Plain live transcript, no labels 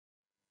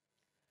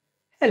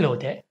Hello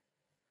there.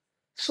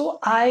 So,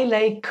 I,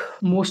 like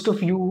most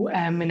of you,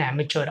 am an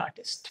amateur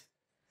artist.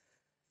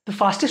 The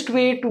fastest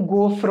way to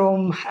go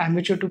from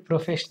amateur to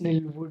professional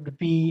would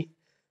be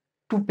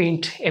to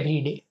paint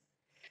every day.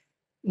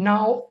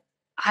 Now,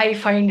 I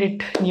find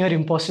it near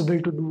impossible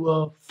to do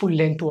a full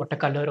length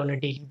watercolor on a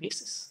daily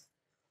basis.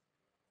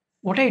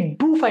 What I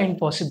do find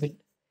possible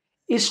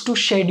is to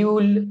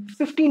schedule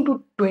 15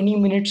 to 20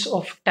 minutes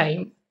of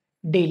time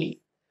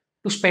daily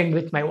to spend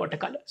with my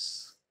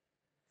watercolors.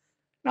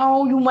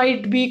 Now, you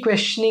might be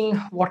questioning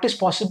what is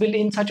possible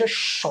in such a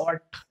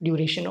short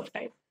duration of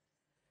time.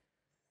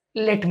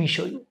 Let me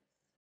show you.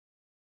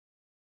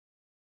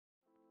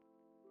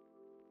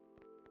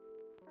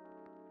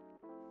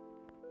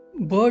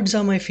 Birds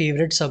are my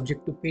favorite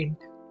subject to paint.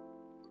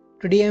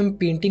 Today I am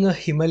painting a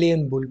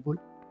Himalayan Bulbul.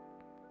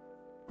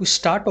 To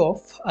start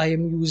off, I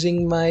am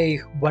using my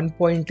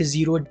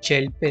 1.0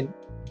 gel pen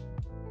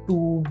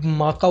to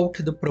mark out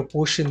the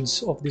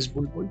proportions of this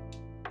bulbul.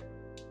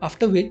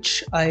 After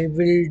which, I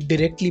will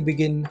directly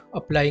begin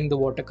applying the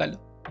watercolor.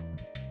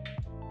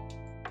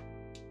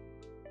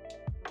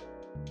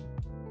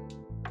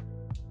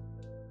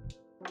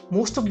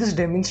 Most of this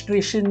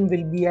demonstration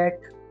will be at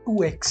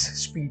 2x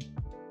speed.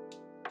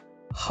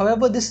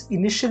 However, this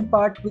initial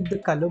part with the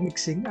color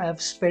mixing, I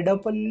have sped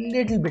up a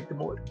little bit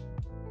more.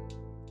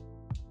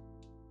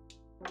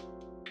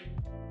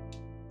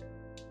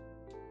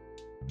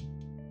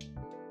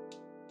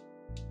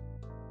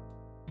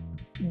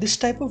 This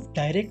type of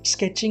direct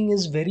sketching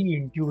is very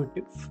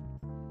intuitive.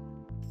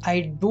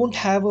 I don't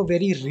have a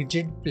very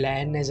rigid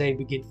plan as I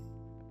begin.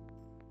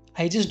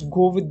 I just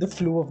go with the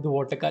flow of the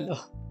watercolor.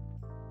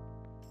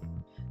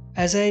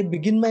 As I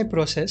begin my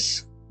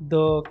process,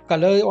 the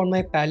color on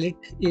my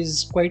palette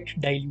is quite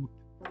dilute.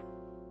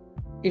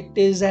 It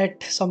is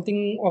at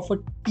something of a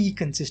tea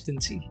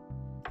consistency,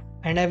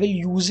 and I will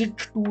use it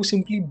to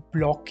simply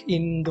block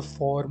in the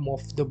form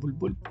of the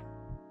bulbul.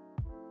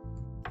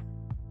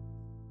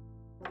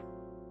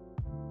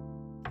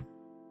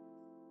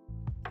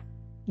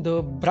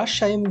 The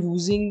brush I am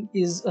using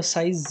is a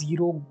size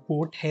 0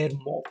 goat hair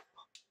mop.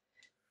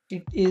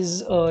 It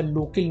is a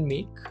local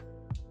make.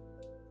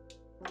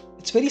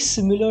 It's very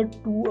similar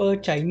to a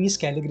Chinese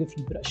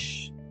calligraphy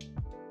brush.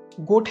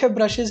 Goat hair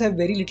brushes have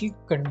very little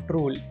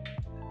control,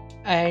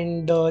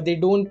 and they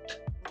don't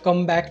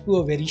come back to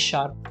a very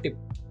sharp tip.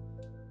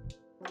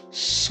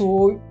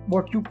 So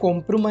what you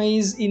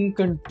compromise in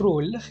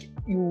control,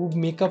 you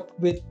make up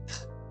with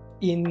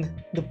in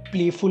the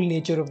playful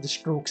nature of the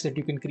strokes that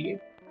you can create.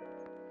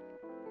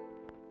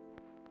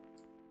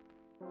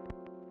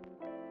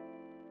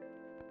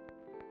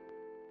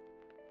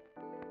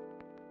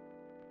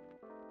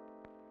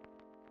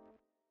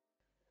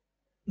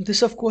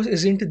 This, of course,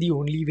 isn't the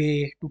only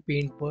way to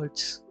paint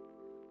birds.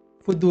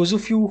 For those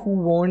of you who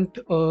want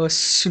a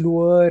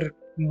slower,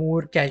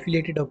 more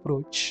calculated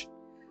approach,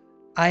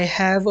 I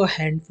have a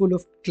handful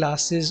of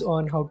classes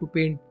on how to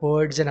paint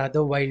birds and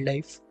other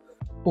wildlife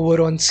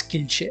over on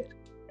Skillshare.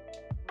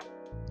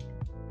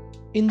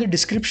 In the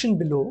description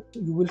below,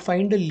 you will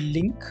find a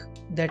link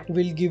that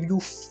will give you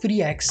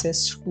free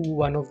access to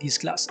one of these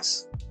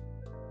classes.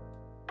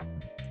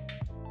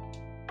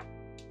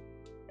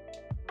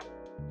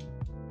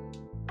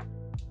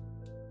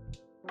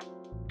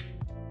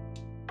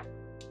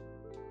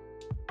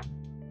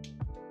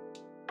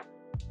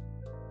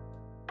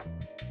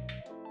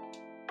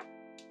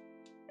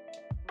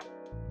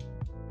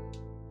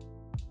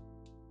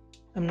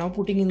 I'm now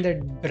putting in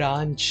that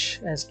branch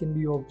as can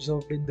be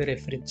observed in the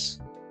reference.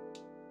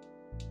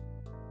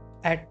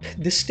 At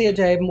this stage,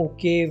 I am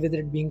okay with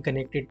it being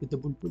connected to the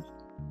bulbul.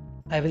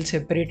 I will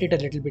separate it a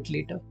little bit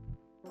later.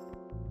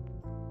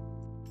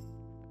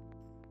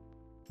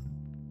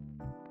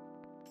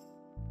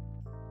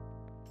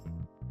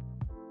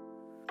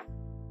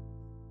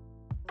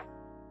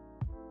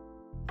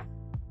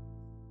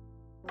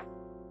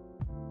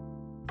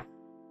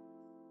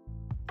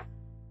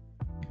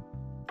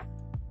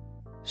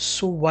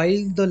 So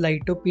while the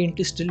lighter paint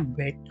is still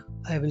wet,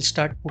 I will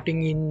start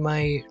putting in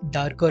my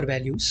darker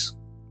values.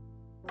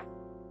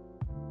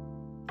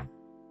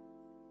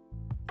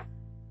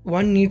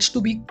 One needs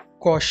to be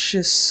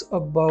cautious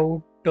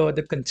about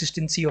the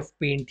consistency of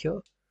paint here.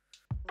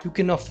 You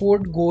can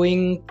afford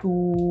going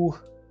to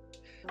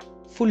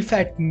full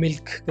fat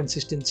milk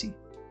consistency,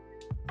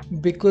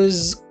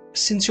 because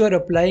since you are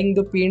applying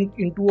the paint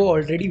into a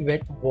already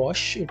wet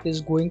wash, it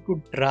is going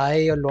to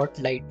dry a lot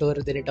lighter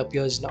than it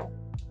appears now.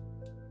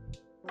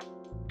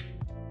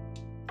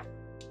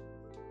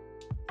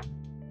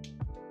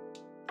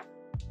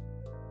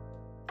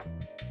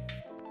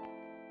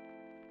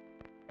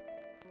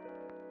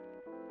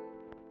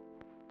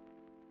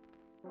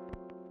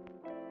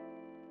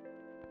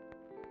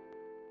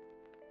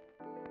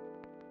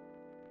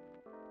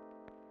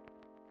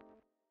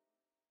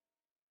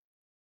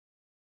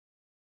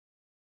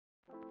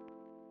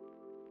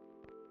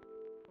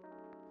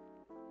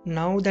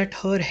 Now that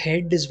her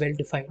head is well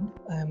defined,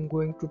 I am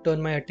going to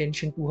turn my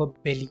attention to her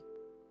belly.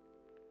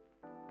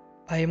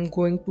 I am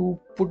going to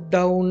put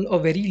down a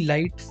very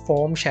light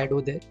form shadow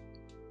there.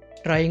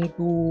 trying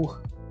to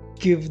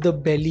give the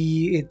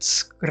belly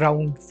its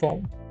round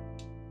form.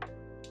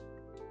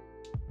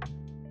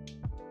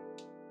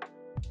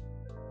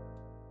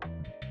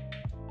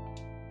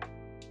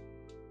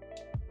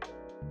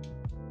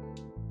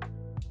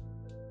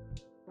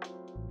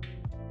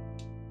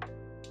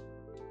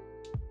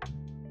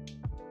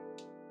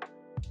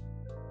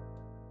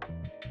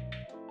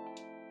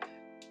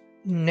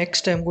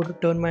 Next, I'm going to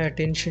turn my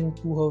attention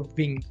to her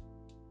wing.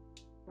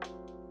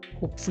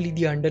 Hopefully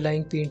the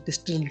underlying paint is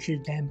still a little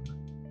damp.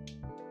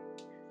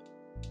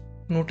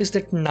 Notice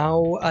that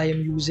now I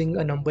am using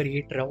a number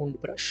 8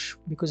 round brush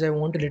because I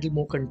want a little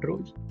more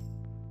control.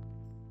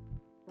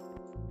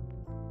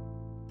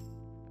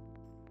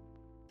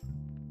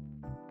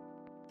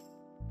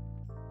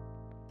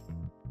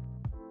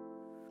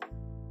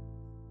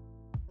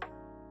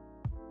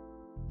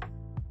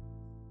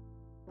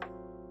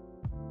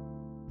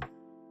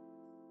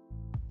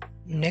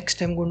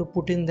 Next, I'm going to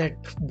put in that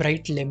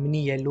bright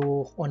lemony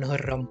yellow on her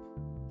rump.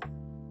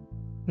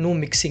 No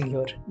mixing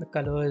here, the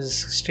color is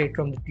straight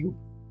from the tube.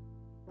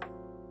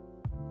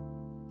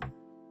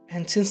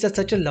 And since that's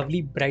such a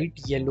lovely bright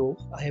yellow,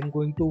 I am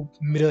going to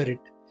mirror it,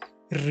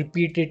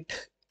 repeat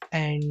it,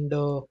 and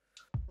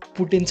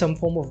put in some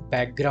form of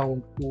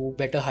background to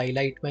better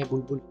highlight my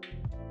bulbul.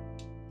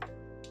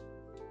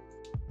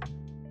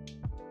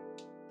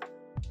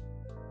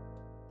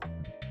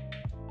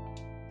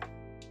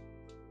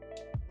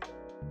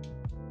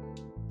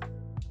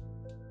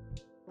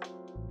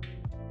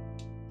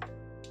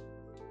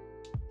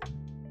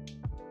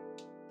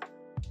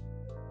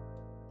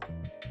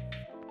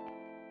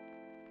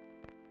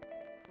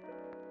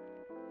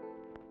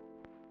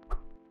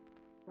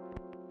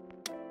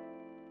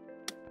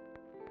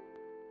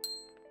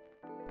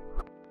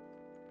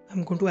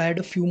 I'm going to add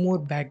a few more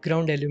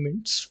background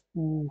elements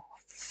to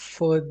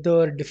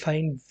further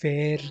define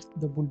where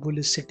the bulbul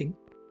is sitting.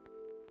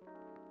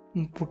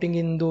 I'm putting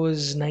in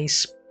those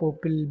nice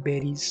purple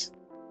berries.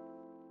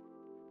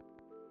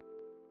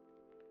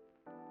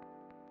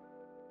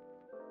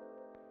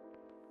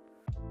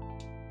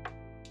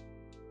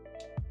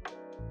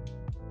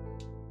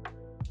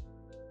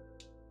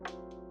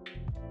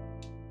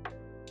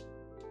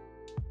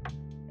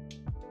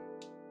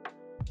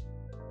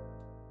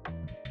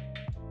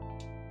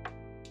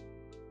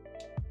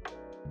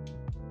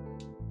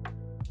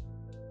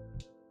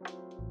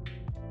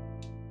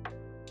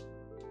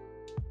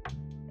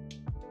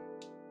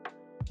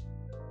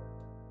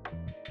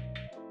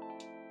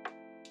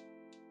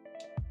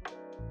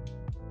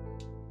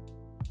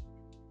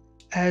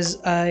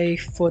 As I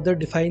further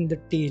define the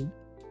tail,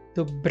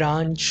 the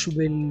branch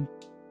will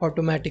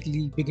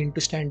automatically begin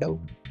to stand out.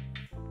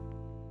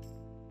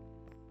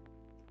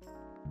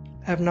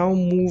 I have now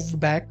moved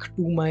back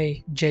to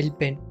my gel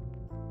pen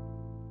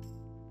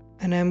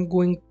and I'm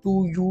going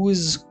to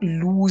use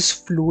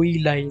loose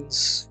flowy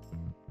lines,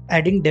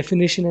 adding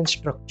definition and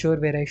structure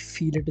where I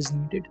feel it is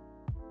needed.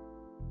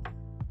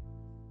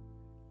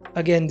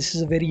 Again, this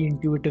is a very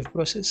intuitive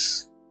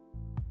process.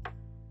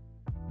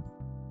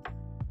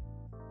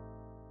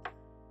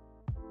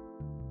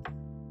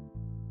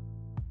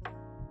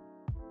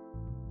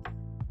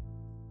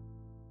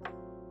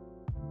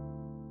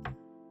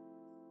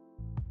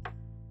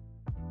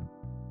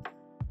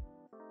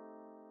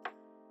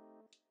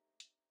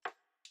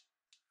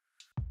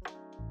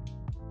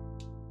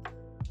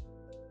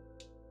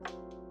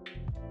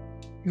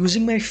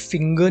 Using my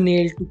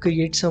fingernail to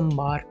create some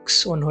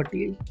marks on her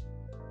tail.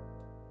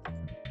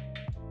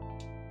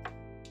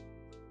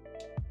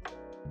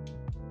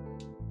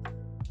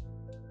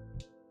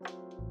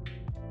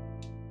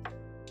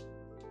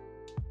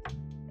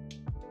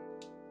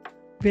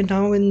 We're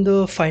now in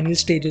the final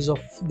stages of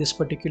this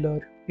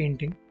particular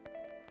painting.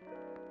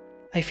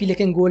 I feel I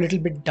can go a little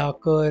bit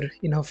darker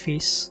in her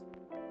face.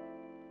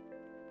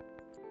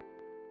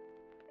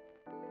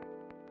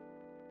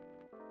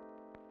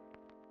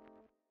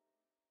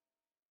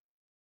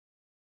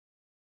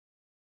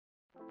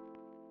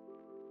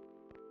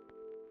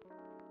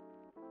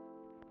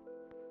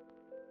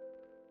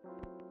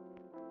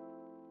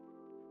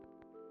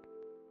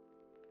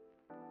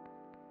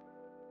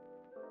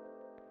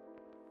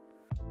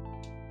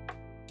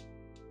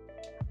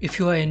 If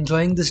you are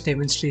enjoying this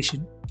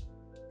demonstration,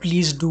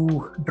 please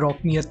do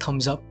drop me a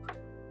thumbs up.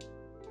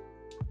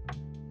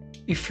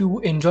 If you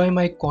enjoy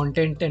my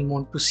content and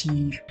want to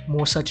see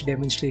more such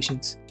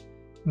demonstrations,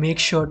 make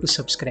sure to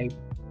subscribe.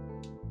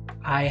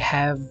 I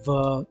have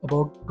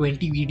about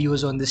 20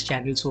 videos on this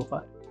channel so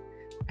far,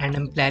 and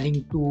I'm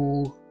planning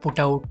to put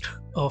out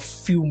a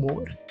few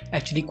more,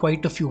 actually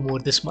quite a few more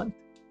this month.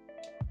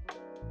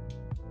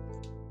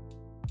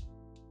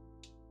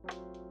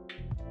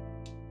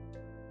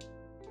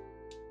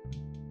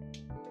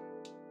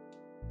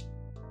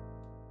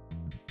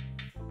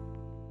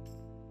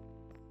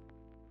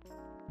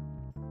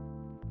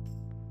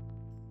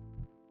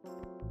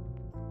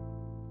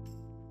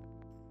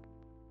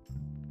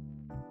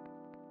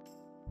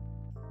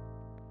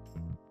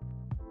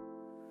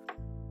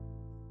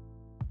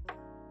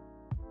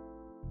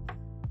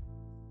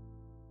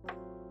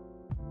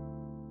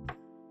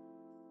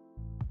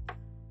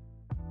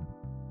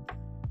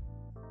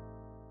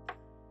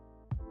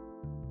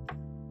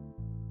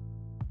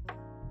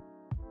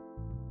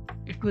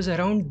 It was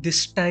around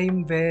this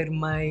time where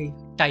my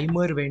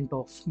timer went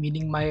off,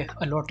 meaning my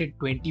allotted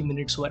 20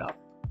 minutes were up.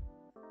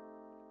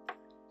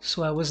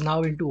 So I was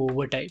now into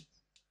overtime.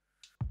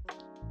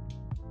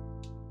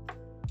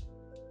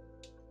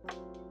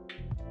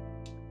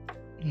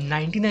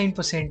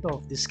 99%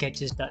 of the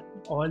sketch is done.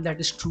 All that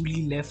is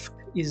truly left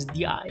is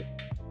the eye.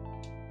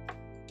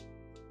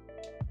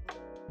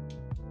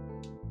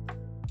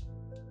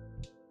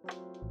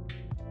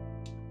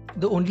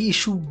 The only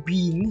issue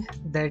being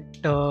that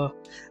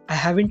I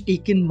haven't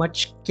taken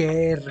much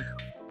care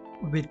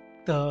with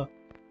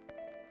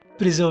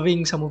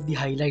preserving some of the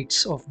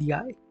highlights of the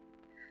eye.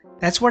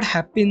 That's what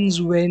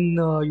happens when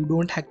you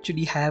don't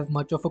actually have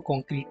much of a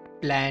concrete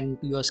plan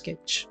to your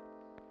sketch.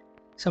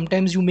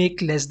 Sometimes you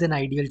make less than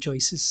ideal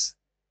choices.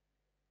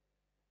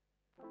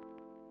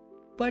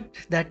 But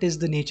that is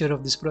the nature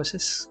of this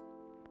process.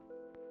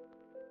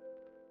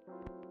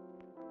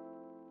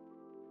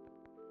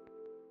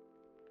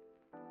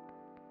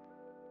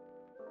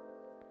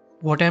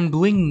 What I'm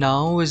doing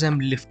now is I'm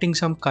lifting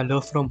some color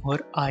from her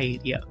eye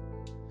area.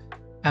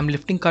 I'm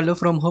lifting color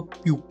from her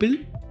pupil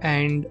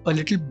and a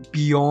little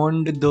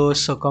beyond the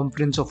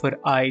circumference of her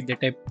eye that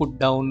I put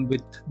down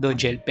with the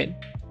gel pen.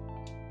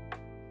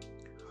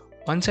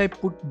 Once I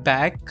put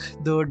back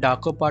the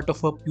darker part of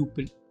her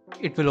pupil,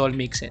 it will all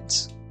make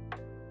sense.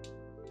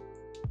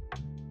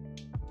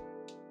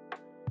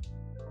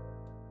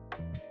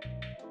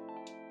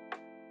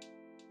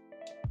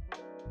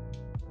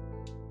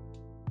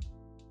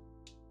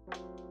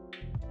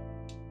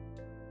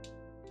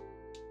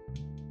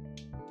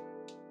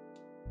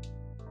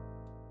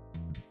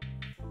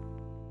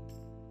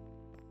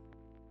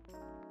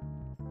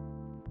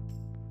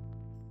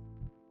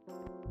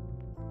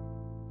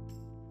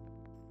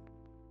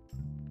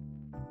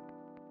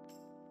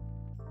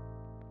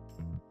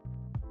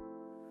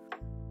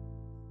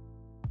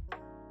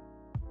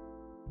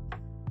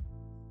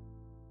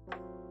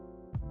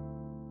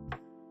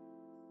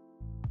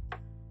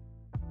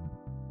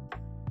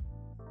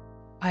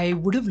 I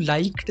would have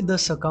liked the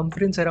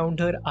circumference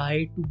around her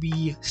eye to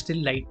be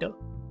still lighter.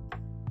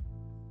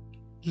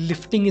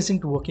 Lifting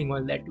isn't working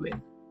all that well.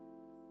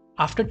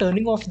 After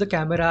turning off the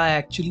camera, I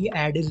actually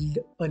added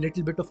a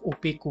little bit of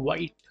opaque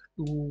white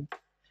to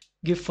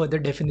give further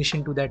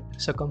definition to that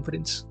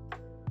circumference.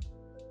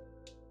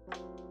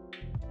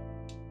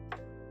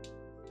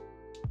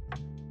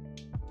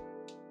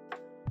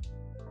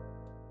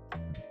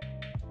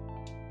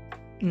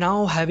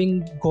 Now,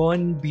 having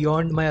gone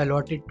beyond my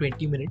allotted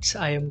 20 minutes,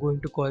 I am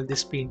going to call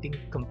this painting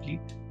complete.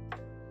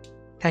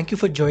 Thank you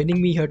for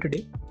joining me here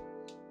today.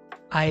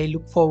 I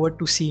look forward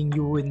to seeing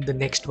you in the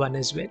next one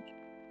as well.